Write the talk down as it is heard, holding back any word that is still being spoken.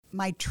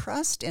my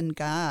trust in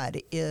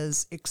God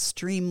is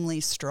extremely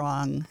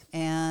strong,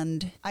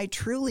 and I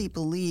truly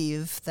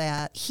believe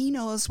that He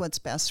knows what's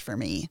best for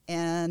me.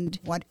 And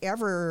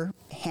whatever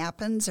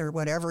happens or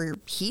whatever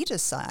He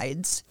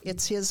decides,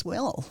 it's His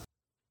will.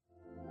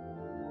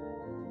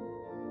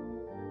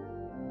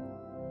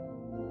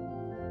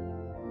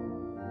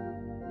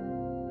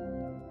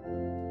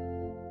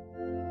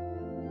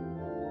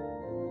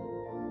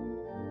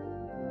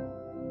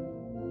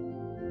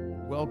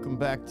 Welcome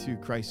back to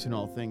Christ in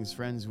All Things,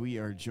 friends. We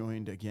are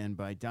joined again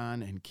by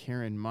Don and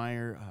Karen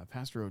Meyer.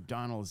 Pastor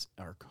O'Donnell is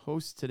our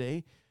host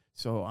today,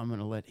 so I'm going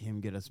to let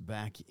him get us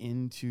back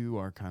into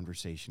our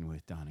conversation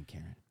with Don and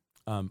Karen.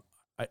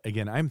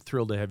 I'm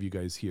thrilled to have you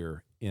guys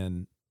here,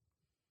 and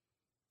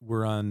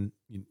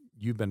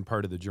you've been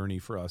part of the journey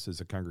for us as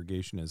a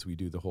congregation as we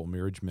do the whole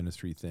marriage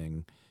ministry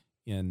thing,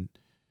 and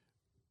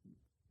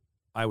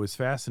I was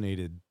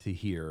fascinated to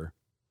hear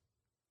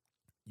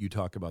you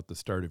talk about the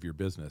start of your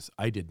business.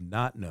 I did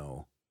not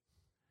know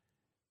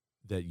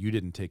that you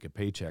didn't take a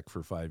paycheck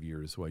for 5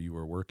 years while you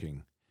were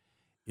working.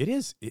 And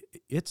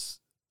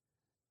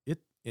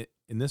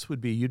this would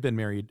be, you'd been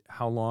married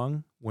how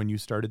long when you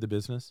started the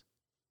business?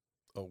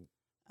 2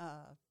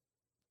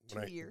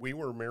 years. We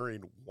were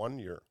married 1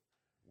 year.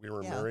 We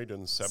were married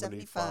in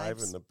 75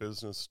 and the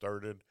business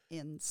started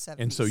in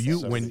 76. And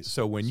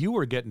so when you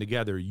were getting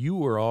together,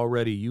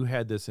 you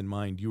had this in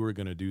mind, you were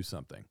going to do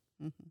something.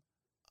 Mm-hmm.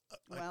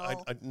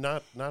 Well,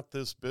 not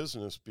this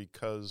business,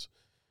 because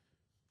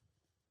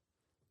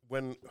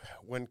when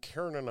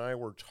Karen and I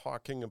were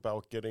talking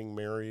about getting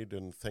married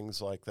and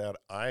things like that,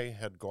 I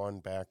had gone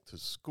back to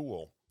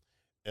school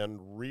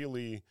and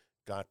really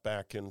got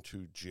back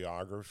into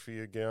geography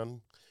again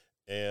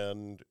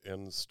and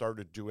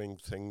started doing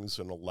things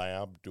in a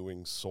lab,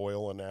 doing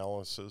soil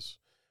analysis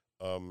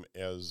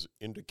as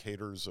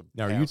indicators of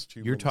past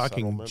human you're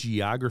talking settlement.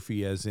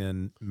 Geography as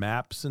in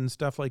maps and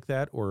stuff like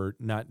that, or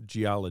not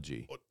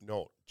geology?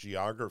 No,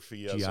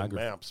 geography as in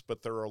maps,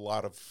 but there are a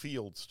lot of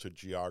fields to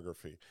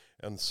geography,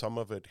 and some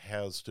of it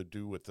has to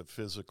do with the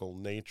physical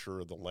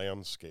nature of the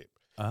landscape.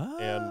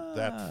 And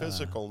that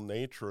physical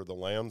nature of the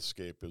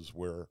landscape is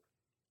where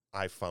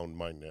I found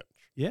my niche.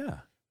 Yeah.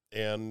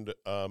 And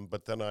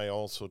but then I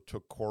also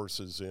took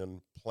courses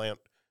in plant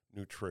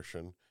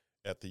nutrition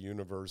at the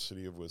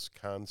University of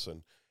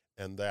Wisconsin,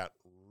 and that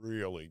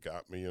really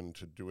got me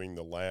into doing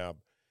the lab.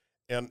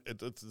 And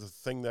the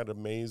thing that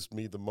amazed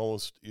me the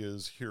most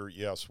is here,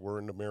 yes, we're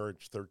into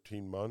marriage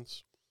 13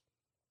 months.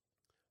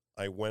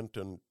 I went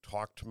and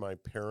talked to my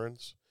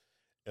parents,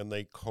 and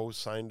they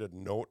co-signed a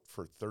note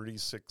for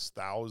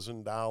 $36,000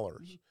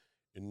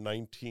 in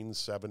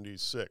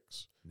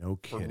 1976 No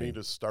kidding. for me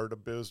to start a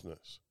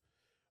business.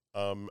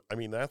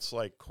 That's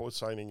like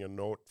co-signing a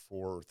note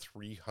for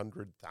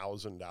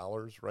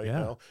 $300,000 right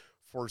now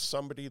for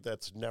somebody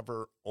that's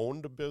never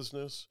owned a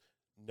business,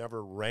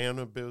 never ran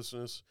a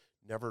business,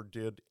 never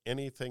did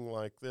anything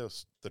like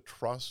this. The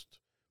trust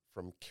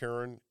from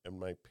Karen and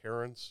my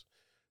parents.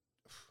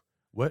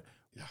 What?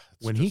 Yeah,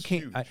 when he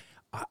came,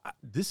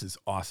 this is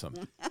awesome.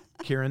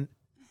 Karen,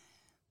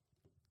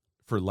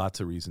 for lots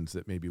of reasons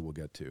that maybe we'll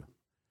get to.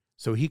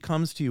 So he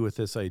comes to you with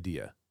this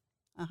idea.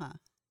 Uh-huh.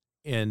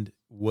 And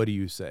what do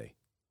you say?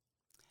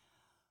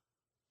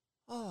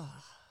 Oh,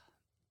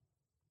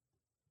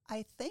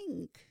 I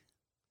think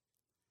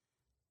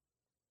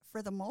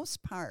for the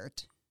most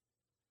part,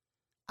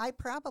 I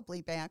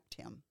probably backed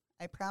him.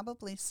 I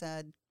probably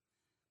said,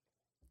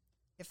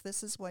 if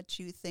this is what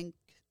you think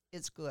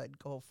is good,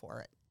 go for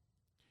it.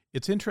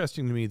 It's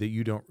interesting to me that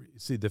you don't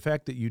see the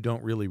fact that you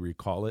don't really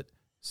recall it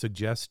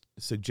suggest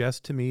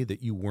to me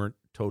that you weren't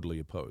totally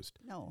opposed.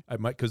 No.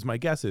 Because my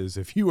guess is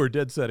if you were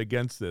dead set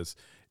against this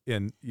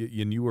and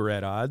you were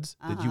at odds,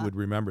 that you would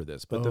remember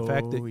this. But the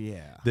fact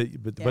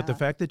but the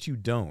fact that you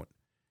don't.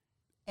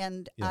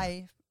 And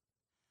I,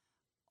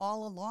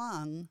 all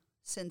along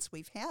since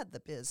we've had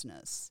the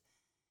business,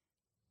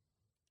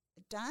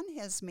 Don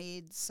has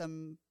made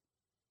some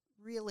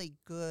really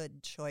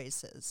good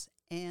choices,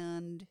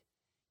 and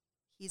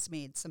he's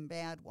made some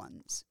bad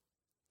ones.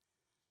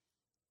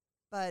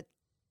 But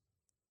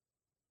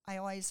I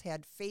always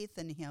had faith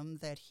in him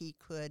that he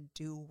could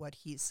do what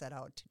he set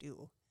out to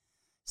do.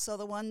 So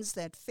the ones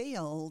that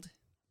failed,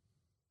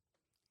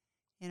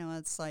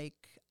 it's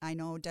like, I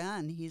know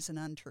Don, he's an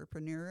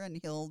entrepreneur,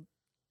 and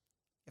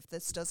if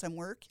this doesn't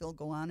work, he'll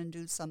go on and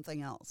do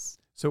something else.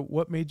 So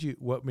what made you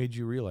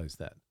realize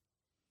that?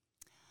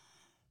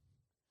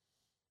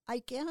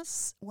 I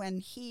guess when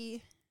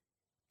he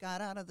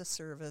got out of the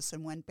service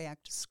and went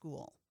back to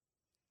school,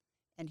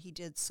 and he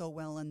did so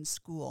well in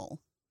school,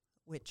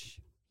 which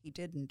he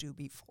didn't do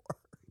before,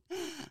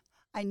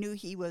 I knew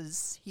he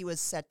was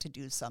set to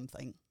do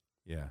something.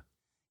 Yeah.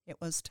 It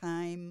was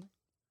time.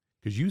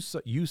 Because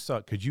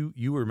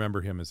you remember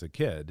him as a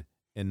kid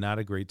and not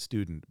a great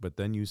student, but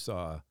then you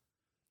saw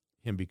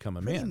him become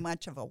a man. Pretty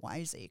much of a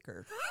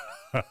wiseacre.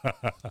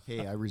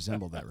 Hey, I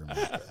resemble that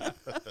remark.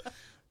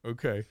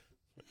 Okay.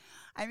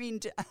 I mean,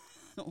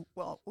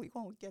 well, we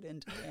won't get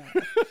into that.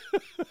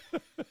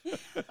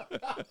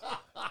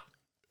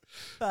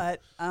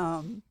 But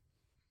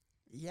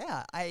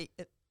yeah,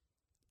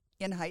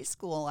 in high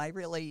school, I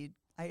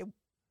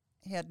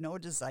had no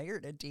desire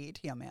to date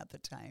him at the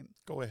time.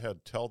 Go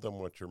ahead. Tell them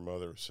what your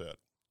mother said.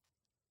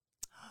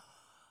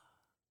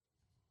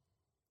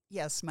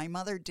 Yes, my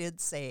mother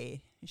did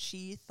say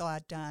she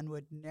thought Don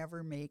would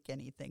never make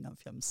anything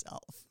of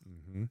himself,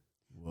 Mm-hmm.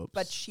 Whoops.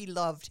 but she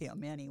loved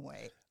him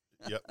anyway.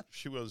 Yep,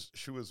 she was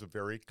a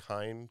very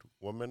kind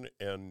woman,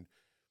 and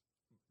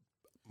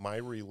my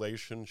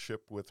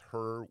relationship with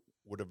her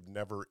would have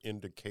never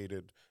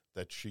indicated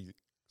that she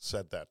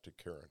said that to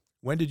Karen.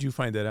 When did you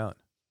find that out?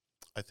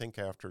 I think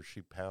after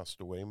she passed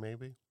away,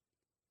 maybe.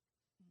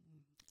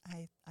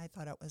 I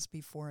thought it was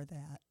before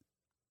that.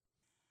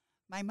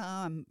 My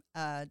mom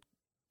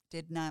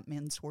did not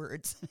mince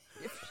words.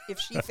 if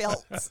she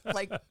felt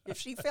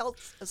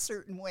a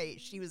certain way,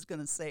 she was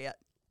going to say it.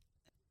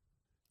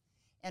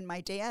 And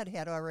my dad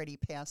had already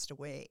passed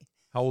away.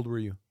 How old were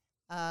you?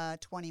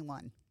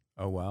 21.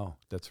 Oh, wow.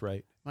 That's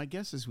right. My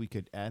guess is we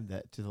could add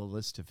that to the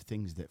list of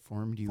things that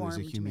formed you as a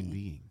Formed human me.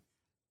 being.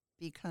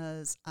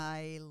 Because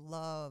I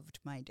loved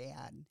my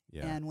dad.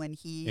 Yeah. And when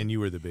he... And you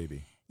were the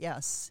baby.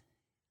 Yes.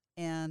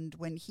 And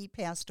when he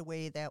passed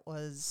away, that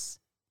was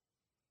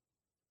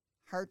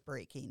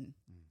heartbreaking.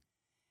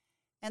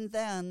 And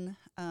then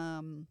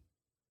I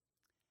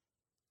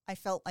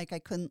felt like I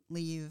couldn't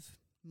leave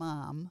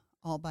Mom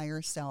all by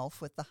herself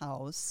with the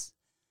house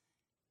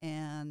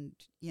and,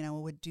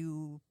 would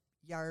do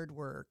yard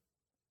work,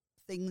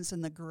 things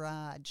in the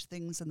garage,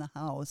 things in the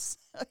house.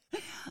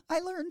 I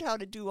learned how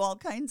to do all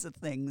kinds of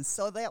things,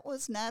 so that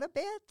was not a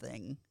bad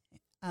thing.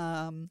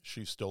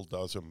 She still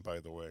does them, by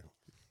the way.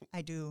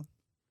 I do.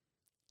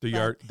 The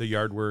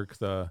yard work,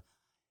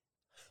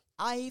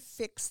 I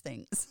fix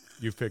things.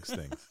 you fix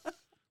things.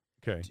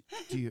 Okay.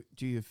 Do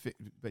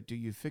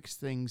you fix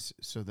things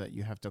so that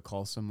you have to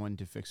call someone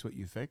to fix what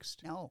you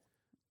fixed? No.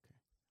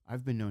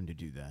 I've been known to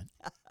do that.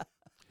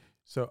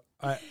 So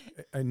I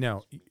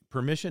now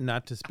permission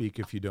not to speak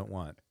if you don't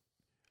want.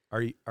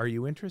 Are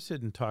you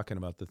interested in talking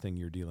about the thing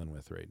you're dealing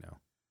with right now?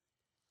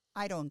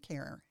 I don't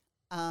care.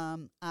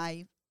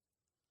 I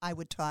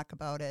would talk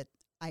about it.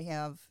 I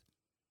have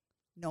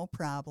no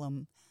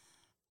problem.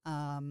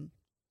 So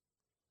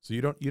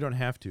you don't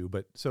have to,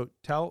 but so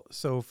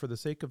for the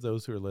sake of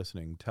those who are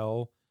listening,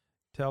 tell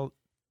them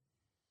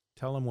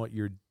what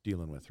you're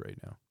dealing with right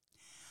now.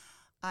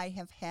 I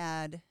have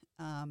had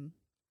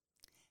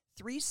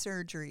 3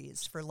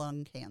 surgeries for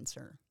lung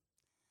cancer.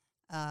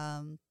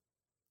 One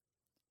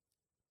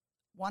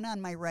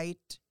on my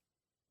right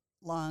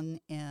lung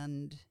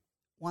and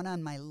one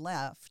on my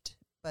left,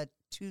 but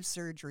 2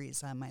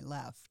 surgeries on my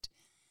left.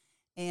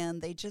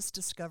 And they just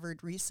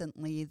discovered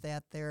recently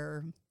that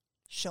they're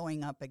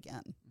showing up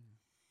again.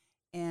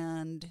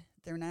 And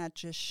they're not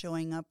just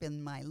showing up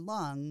in my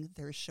lung,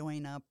 they're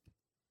showing up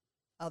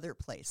other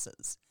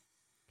places.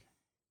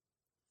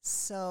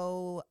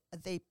 So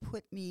they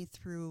put me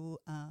through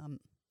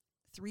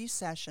 3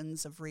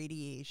 sessions of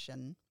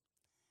radiation,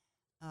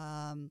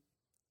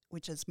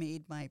 which has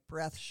made my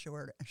breath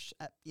short.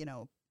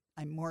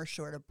 I'm more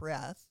short of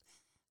breath.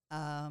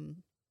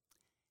 And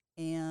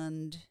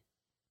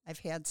I've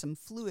had some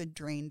fluid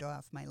drained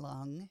off my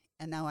lung,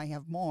 and now I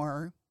have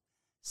more.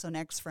 So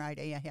next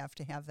Friday, I have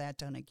to have that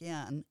done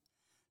again.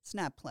 It's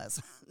not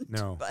pleasant.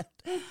 No. But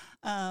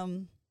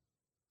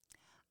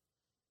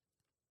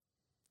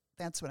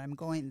that's what I'm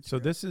going So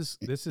through. this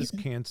is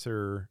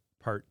cancer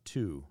part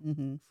 2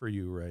 Mm-hmm. for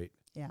you, right?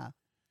 Yeah.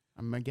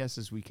 My guess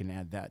is we can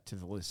add that to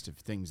the list of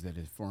things that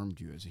have formed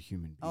you as a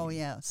human being. Oh,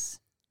 yes.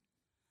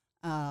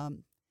 I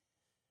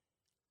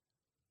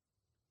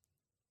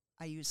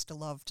used to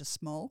love to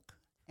smoke,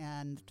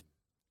 and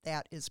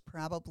that is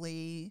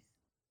probably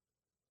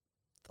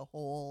the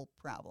whole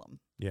problem.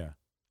 Yeah.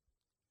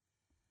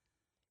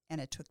 And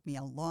it took me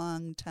a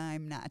long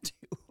time not to.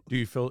 Do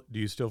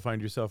you still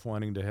find yourself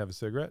wanting to have a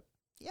cigarette?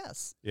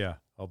 Yes. Yeah,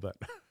 I'll bet.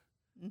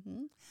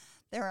 Mm-hmm.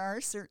 There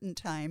are certain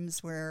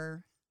times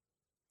where,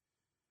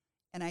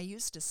 and I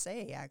used to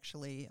say,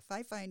 actually, if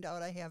I find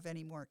out I have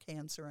any more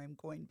cancer, I'm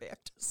going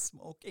back to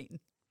smoking.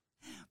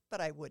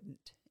 But I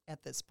wouldn't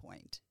at this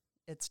point.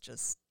 It's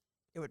just,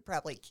 it would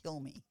probably kill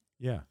me.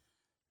 Yeah.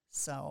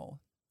 So.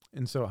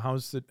 And so how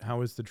is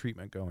the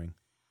treatment going?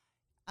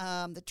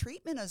 The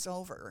treatment is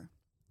over.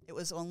 It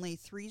was only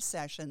 3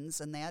 sessions,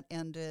 and that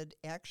ended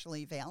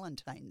actually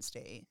Valentine's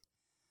Day.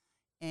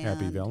 And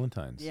Happy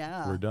Valentine's.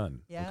 Yeah. We're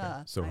done. Yeah.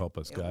 Okay. So help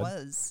us God. It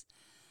was.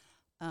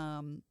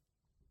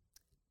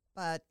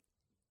 But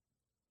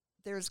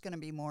there's going to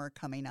be more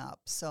coming up,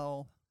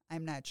 so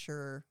I'm not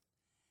sure.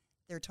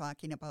 They're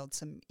talking about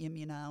some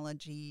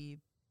immunology,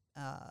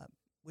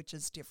 which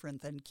is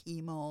different than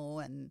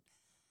chemo, and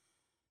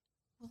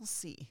we'll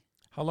see.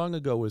 How long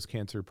ago was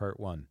cancer part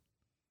 1?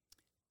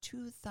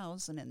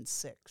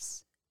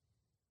 2006.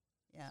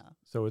 Yeah.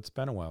 So it's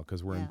been a while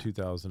because we're in Yeah.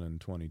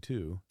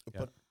 2022.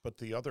 Yeah. But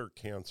the other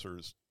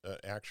cancers,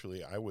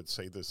 actually, I would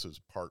say this is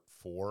part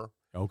 4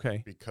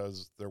 Okay.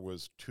 because there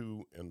was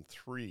 2 and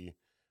 3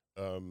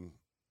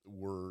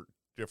 were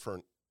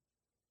different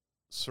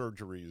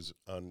surgeries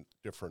on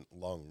different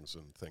lungs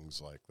and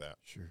things like that.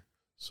 Sure.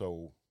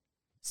 So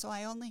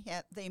I only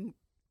had the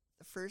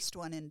first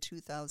one in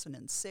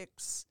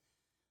 2006.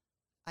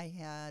 I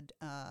had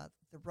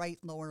the right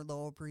lower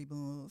lobe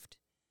removed.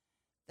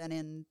 Then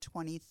in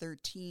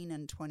 2013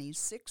 and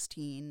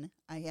 2016,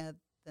 I had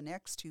the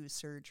next two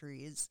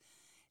surgeries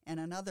and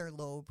another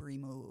lobe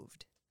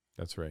removed.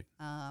 That's right.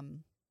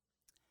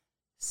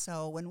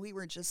 So when we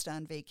were just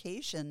on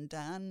vacation,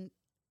 Don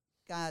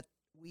got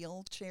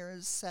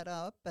wheelchairs set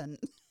up, and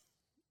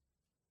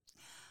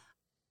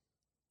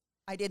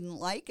I didn't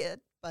like it,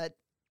 but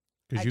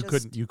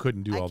Because you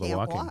couldn't do all the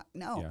walking. Walk,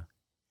 no. Yeah.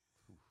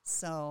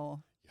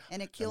 So,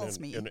 and it kills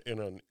me. In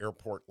an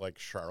airport like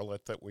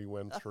Charlotte that we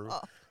went through,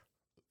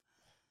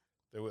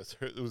 it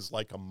was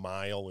like a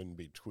mile in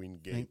between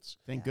gates.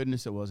 Thank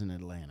goodness it wasn't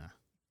Atlanta.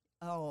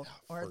 Oh, Yeah,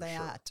 or for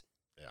that.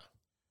 Sure.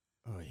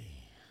 Yeah. Oy.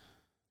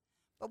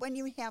 But when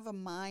you have a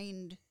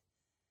mind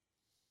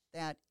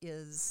that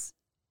is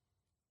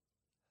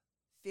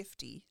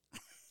 50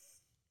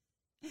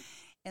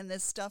 and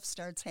this stuff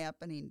starts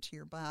happening to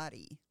your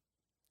body,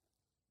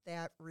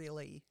 that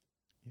really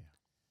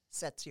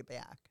sets you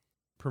back.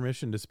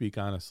 Permission to speak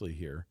honestly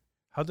here.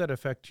 How'd that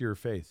affect your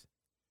faith?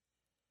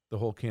 The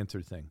whole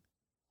cancer thing.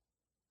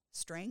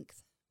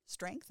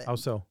 Strengthen. How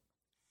so?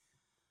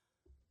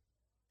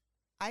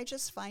 I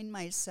just find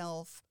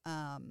myself,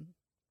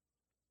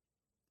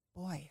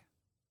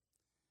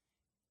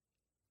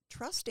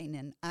 trusting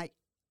in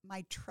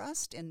my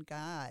trust in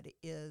God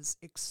is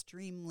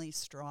extremely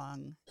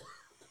strong,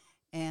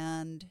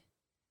 and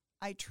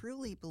I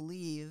truly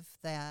believe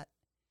that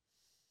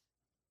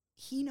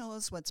He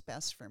knows what's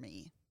best for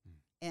me,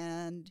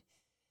 and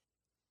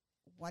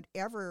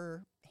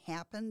whatever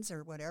happens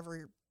or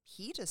whatever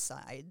He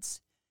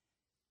decides,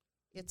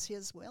 it's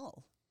His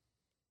will.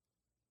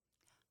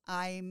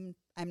 I'm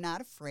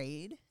not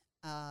afraid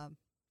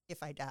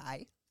if I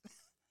die,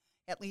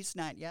 at least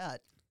not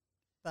yet.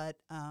 But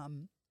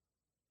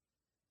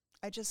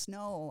I just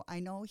know,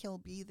 He'll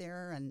be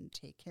there and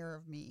take care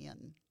of me.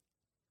 And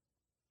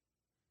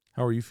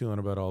how are you feeling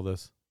about all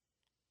this?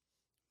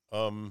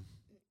 The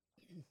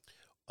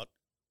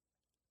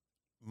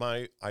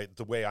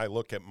way I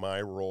look at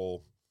my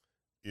role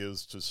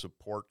is to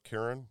support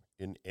Karen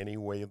in any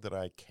way that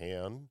I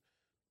can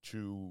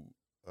to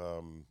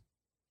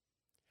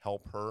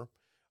help her.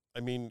 I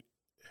mean,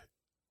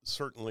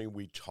 certainly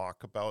we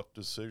talk about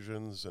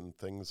decisions and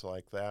things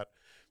like that,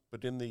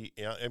 but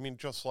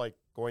just like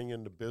going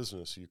into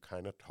business, you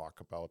kind of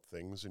talk about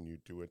things and you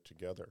do it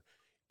together.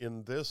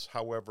 In this,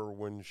 however,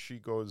 when she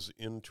goes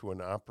into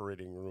an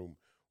operating room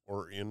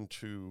or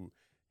into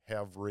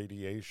have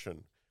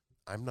radiation,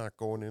 I'm not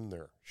going in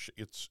there.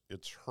 It's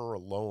her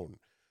alone.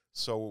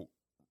 So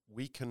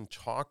we can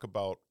talk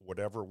about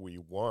whatever we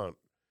want,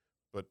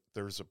 but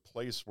there's a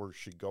place where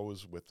she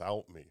goes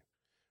without me.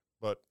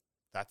 But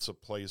that's a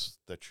place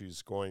that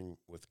she's going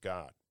with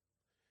God.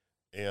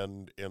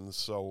 And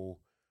so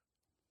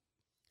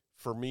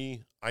for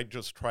me, I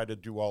just try to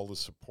do all the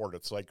support.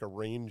 It's like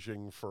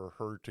arranging for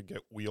her to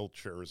get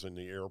wheelchairs in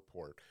the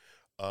airport.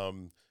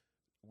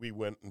 We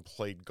went and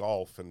played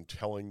golf and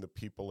telling the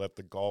people at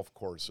the golf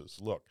courses,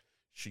 look,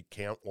 she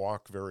can't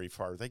walk very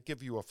far. They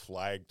give you a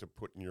flag to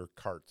put in your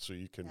cart so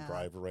you can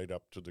drive right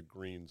up to the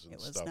greens and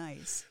stuff. It was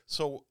nice.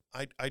 So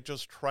I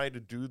just try to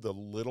do the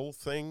little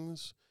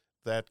things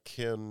that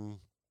can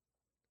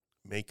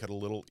make it a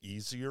little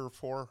easier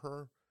for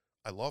her.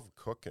 I love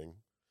cooking.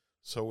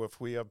 So if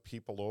we have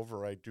people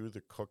over, I do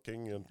the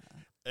cooking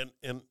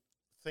and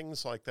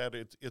things like that.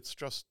 It's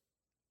just,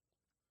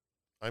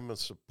 I'm a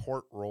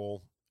support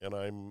role, and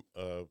I'm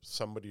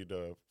somebody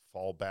to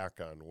fall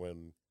back on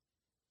when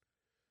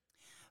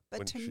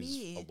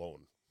she's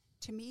alone.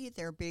 To me,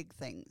 they're big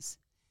things.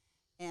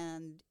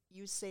 And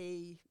you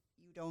say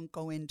you don't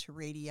go into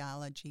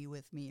radiology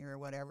with me or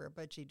whatever,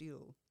 but you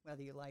do,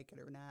 whether you like it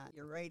or not.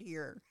 You're right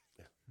here.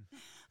 Yeah.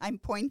 I'm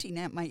pointing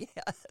at my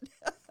head.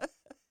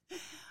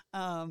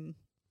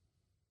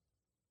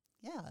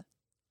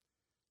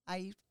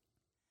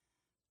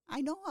 I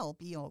know I'll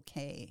be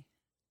okay.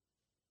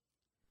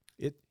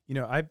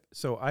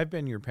 I've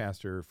been your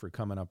pastor for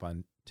coming up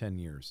on 10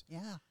 years.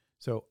 Yeah.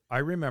 So I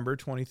remember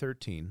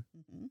 2013.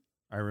 Mm-hmm.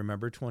 I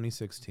remember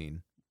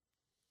 2016.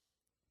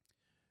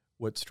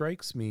 What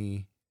strikes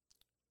me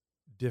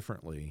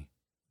differently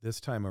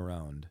this time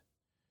around,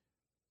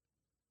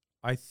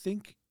 I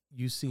think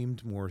you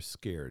seemed more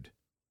scared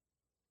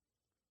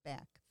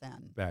back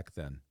then.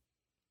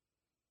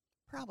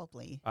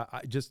 Probably.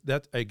 I just,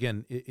 that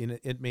again,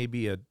 it may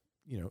be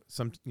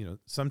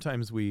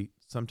sometimes we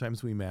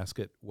mask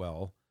it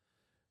well.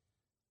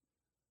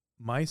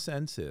 My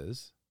sense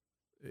is,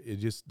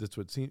 that's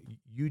what seemed,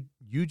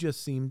 you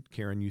just seemed,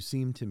 Karen, you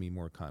seemed to me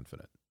more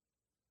confident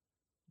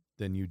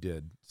than you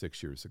did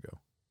 6 years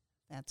ago.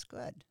 That's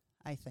good,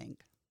 I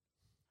think.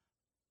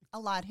 A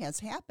lot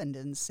has happened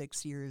in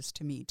 6 years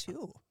to me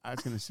too. I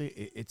was going to say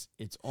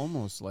it's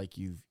almost like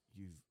you've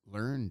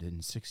learned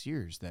in 6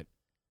 years that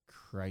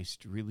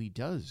Christ really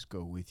does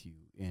go with you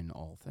in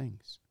all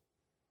things.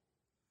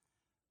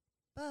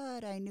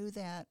 but I knew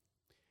that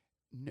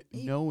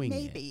Knowing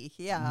maybe, it,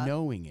 yeah.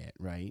 knowing it,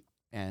 right,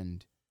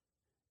 and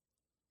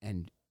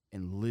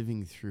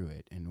living through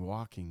it and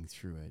walking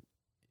through it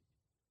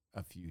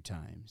a few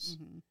times.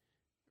 Mm-hmm.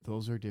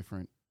 Those are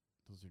different.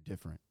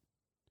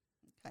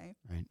 Okay.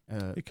 Right.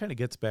 It kind of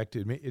gets back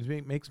to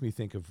it. Makes me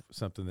think of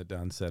something that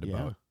Don said Yeah.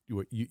 about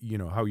what you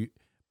know how you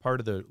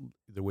part of the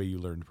way you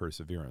learned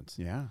perseverance.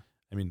 Yeah.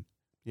 I mean,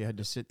 You had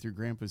to sit through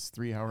Grandpa's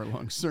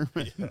 3-hour-long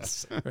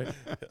sermons. right?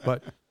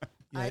 But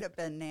I'd have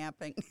been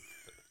napping.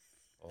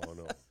 Oh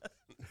no.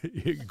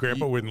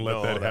 Grandpa wouldn't let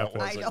No, that happen.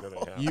 wasn't I know.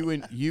 gonna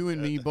happen. You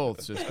and me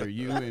both, sister.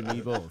 You and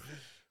me both.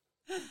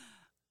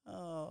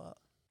 Oh,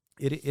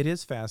 It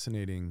is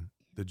fascinating,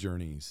 the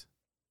journeys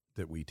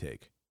that we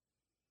take.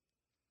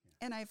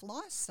 and I've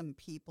lost some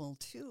people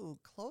too,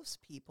 close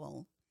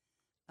people.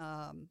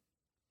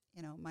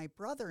 My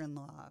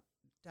brother-in-law,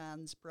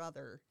 Don's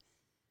brother,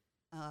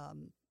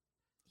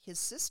 his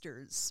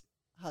sister's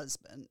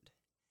husband,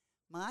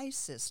 my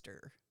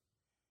sister,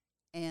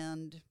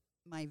 and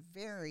my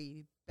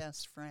very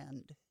best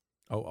friend.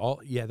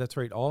 Yeah, that's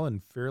right. All in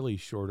fairly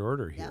short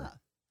order here. Yeah.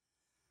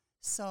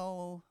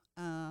 So,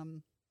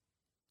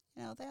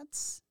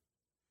 that's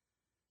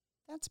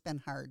been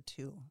hard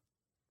too.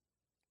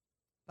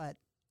 But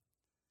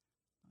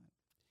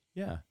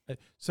Yeah.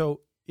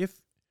 So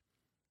if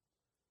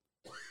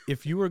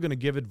you were going to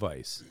give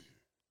advice,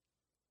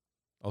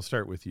 I'll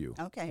start with you,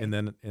 okay, and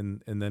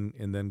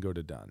then go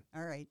to Don.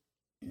 all right.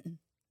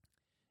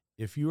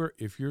 If you're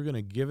going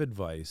to give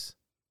advice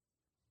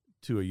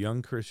to a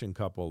young Christian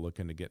couple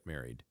looking to get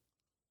married,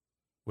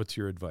 what's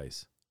your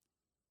advice?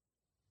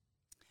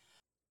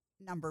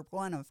 Number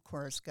one, of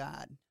course,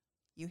 God.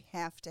 You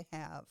have to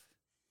have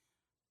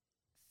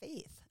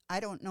faith. I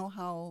don't know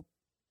how.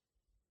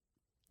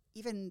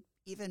 Even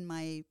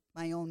my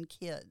own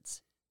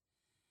kids.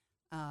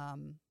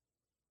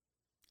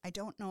 I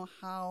don't know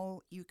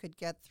how you could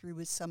get through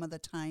with some of the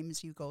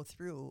times you go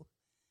through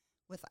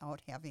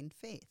without having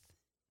faith.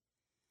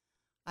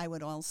 I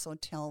would also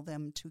tell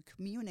them to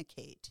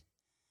communicate.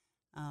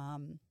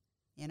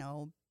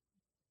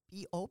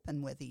 Be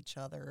open with each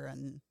other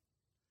and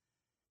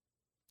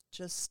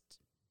just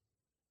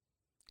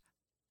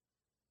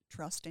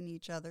trust in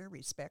each other,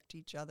 respect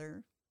each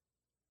other,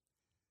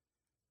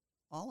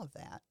 all of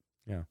that.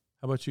 Yeah.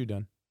 How about you,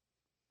 Don?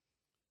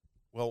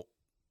 Well,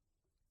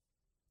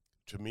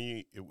 to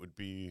me, it would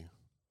be,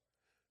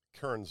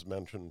 Karen's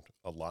mentioned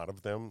a lot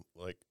of them,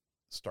 like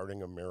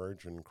starting a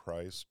marriage in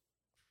Christ.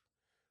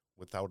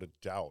 Without a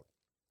doubt,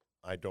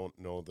 I don't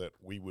know that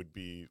we would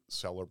be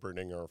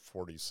celebrating our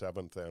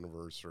 47th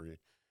anniversary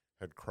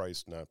had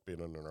Christ not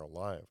been in our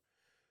life.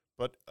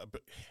 But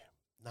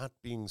not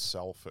being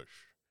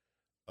selfish.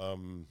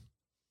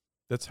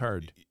 That's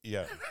hard.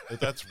 Yeah,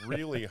 that's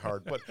really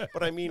hard. But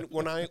I mean,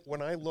 when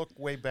I look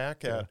way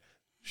back at,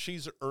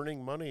 she's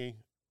earning money,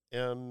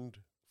 and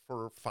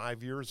for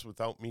 5 years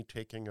without me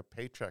taking a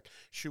paycheck,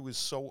 she was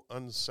so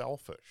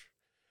unselfish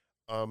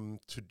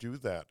to do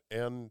that,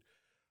 and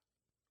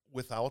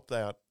without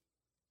that,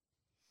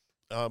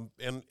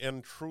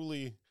 and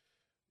truly,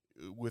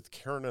 with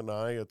Karen and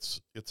I,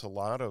 it's a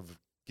lot of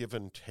give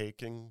and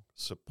taking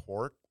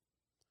support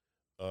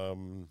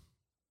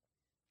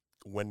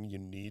when you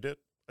need it.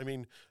 I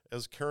mean,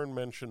 as Karen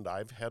mentioned,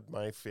 I've had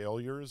my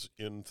failures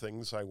in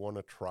things I want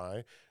to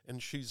try,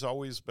 and she's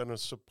always been a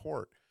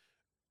support.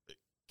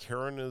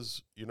 Karen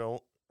is,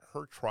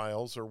 her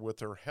trials are with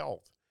her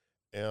health,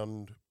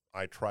 and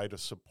I try to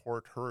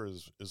support her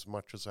as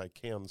much as I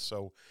can.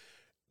 So,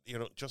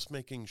 just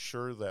making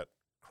sure that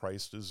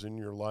Christ is in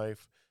your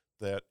life,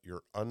 that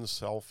you're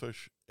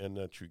unselfish, and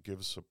that you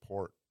give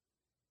support.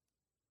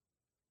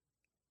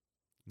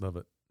 Love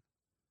it.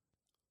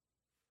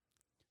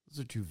 Those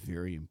are two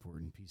very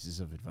important pieces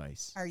of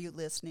advice. Are you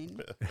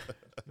listening?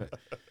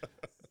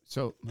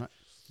 So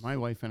my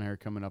wife and I are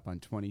coming up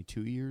on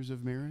 22 years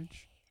of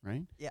marriage,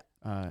 right? Yeah.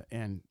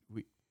 And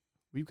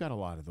we've got a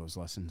lot of those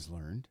lessons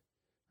learned.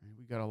 Right?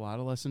 We've got a lot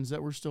of lessons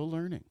that we're still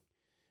learning.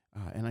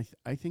 And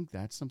I think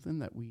that's something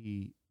that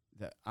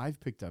I've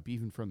picked up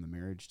even from the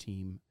marriage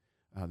team,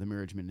 the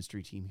marriage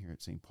ministry team here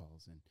at St.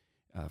 Paul's,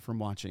 and from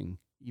watching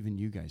even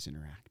you guys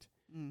interact,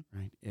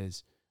 right?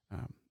 Is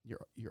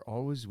you're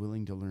always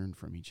willing to learn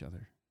from each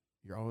other.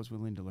 You're always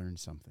willing to learn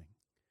something.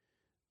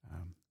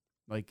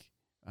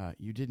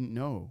 You didn't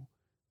know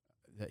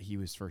that he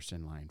was first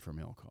in line for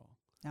mail call.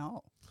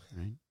 No,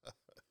 Right?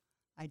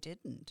 I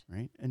didn't.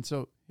 Right? And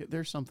so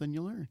there's something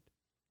you learned,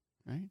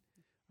 right?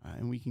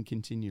 And we can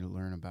continue to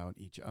learn about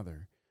each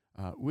other,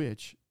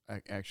 which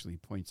actually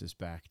points us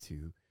back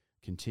to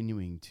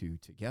continuing to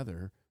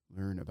together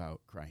learn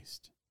about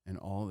Christ and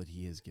all that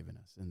he has given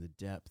us, and the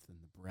depth and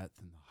the breadth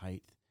and the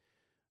height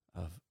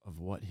of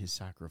what his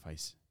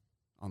sacrifice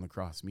on the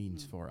cross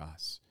means for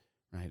us,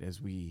 right?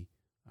 As we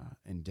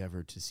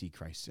endeavor to see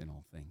Christ in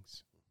all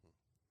things.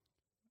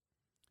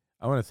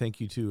 I want to thank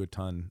you too a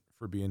ton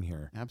for being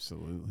here.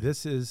 Absolutely.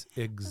 This is It's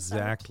our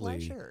exactly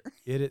pleasure.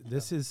 it.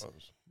 This is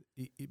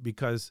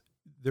because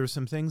there's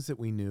some things that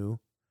we knew,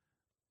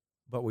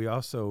 but we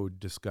also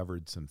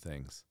discovered some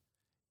things.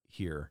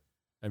 here.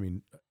 I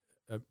mean,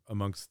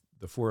 amongst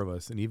the four of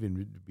us, and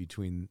even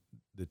between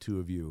the two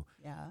of you,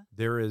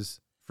 there is,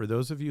 for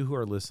those of you who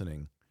are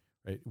listening,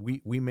 right?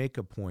 We make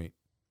a point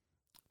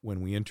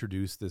when we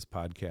introduce this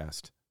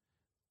podcast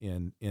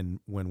and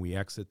when we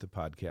exit the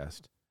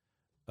podcast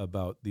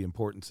about the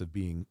importance of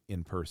being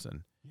in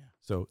person. Yeah.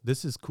 So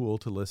this is cool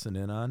to listen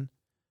in on.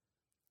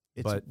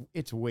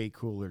 It's way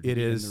cooler to be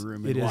in the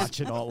room and watch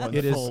it all unfold.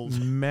 It is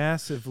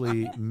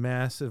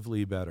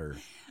massively better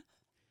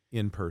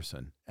in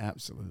person.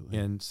 Absolutely.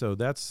 And so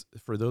that's,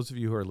 for those of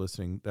you who are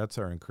listening, that's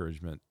our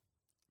encouragement.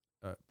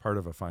 Part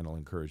of a final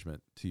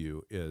encouragement to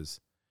you is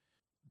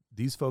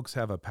these folks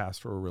have a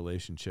pastoral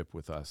relationship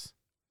with us.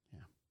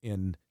 Yeah.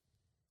 And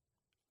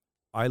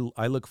I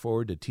look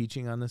forward to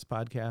teaching on this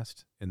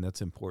podcast, and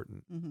that's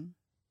important. Mm-hmm.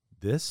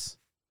 This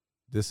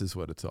is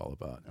what it's all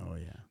about. Oh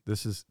yeah.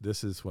 This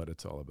is what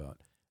it's all about.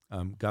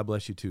 God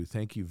bless you too.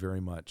 Thank you very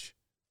much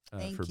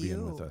for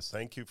being with us.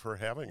 Thank you for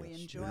having us.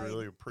 We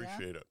really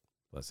appreciate it.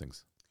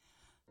 Blessings.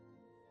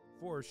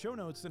 For show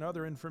notes and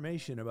other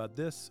information about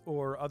this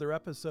or other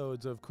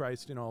episodes of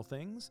Christ in All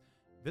Things,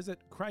 visit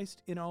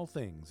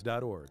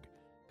christinallthings.org.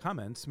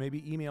 Comments may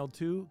be emailed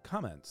to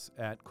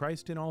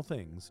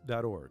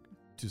comments@christinallthings.org.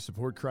 To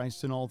support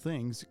Christ in All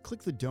Things,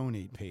 click the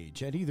donate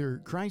page at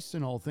either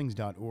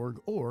christinallthings.org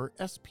or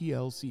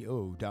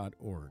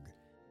splco.org.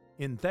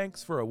 In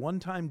thanks for a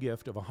one-time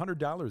gift of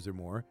 $100 or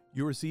more,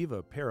 you receive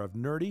a pair of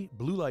nerdy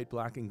blue light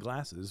blocking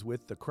glasses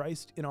with the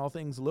Christ in All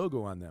Things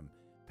logo on them.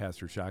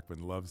 Pastor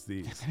Schachman loves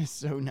these. That is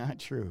so not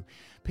true.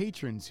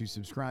 Patrons who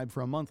subscribe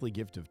for a monthly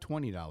gift of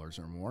 $20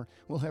 or more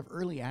will have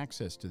early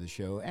access to the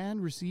show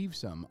and receive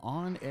some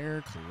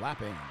on-air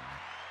clapping,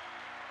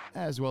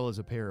 as well as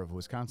a pair of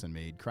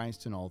Wisconsin-made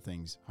Christ in All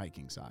Things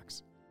hiking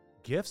socks.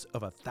 Gifts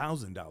of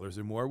 $1,000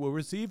 or more will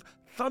receive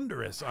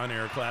thunderous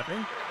on-air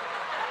clapping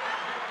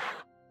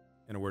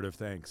and a word of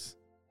thanks,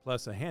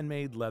 plus a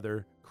handmade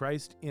leather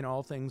Christ in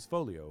All Things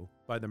folio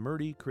by the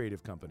Murdy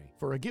Creative Company.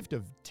 For a gift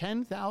of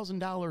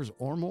 $10,000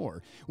 or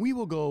more, we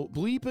will go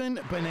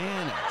bleepin'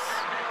 bananas.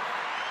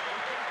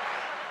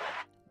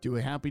 Do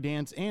a happy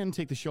dance and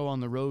take the show on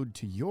the road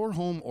to your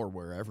home or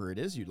wherever it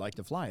is you'd like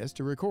to fly us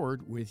to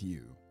record with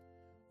you.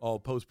 All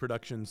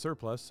post-production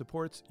surplus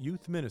supports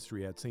youth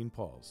ministry at St.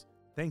 Paul's.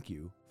 Thank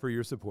you for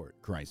your support.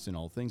 Christ in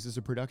All Things is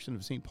a production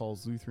of St.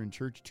 Paul's Lutheran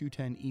Church,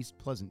 210 East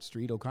Pleasant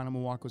Street,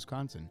 Oconomowoc,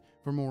 Wisconsin.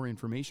 For more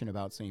information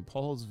about St.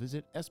 Paul's,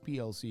 visit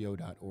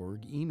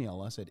splco.org,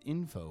 email us at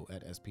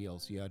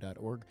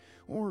info@splco.org,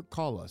 or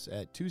call us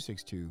at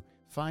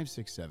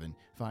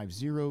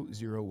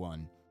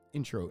 262-567-5001.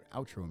 Intro,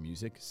 outro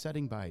music,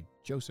 setting by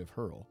Joseph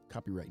Hurl.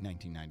 Copyright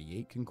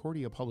 1998,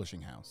 Concordia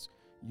Publishing House.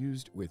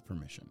 Used with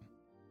permission.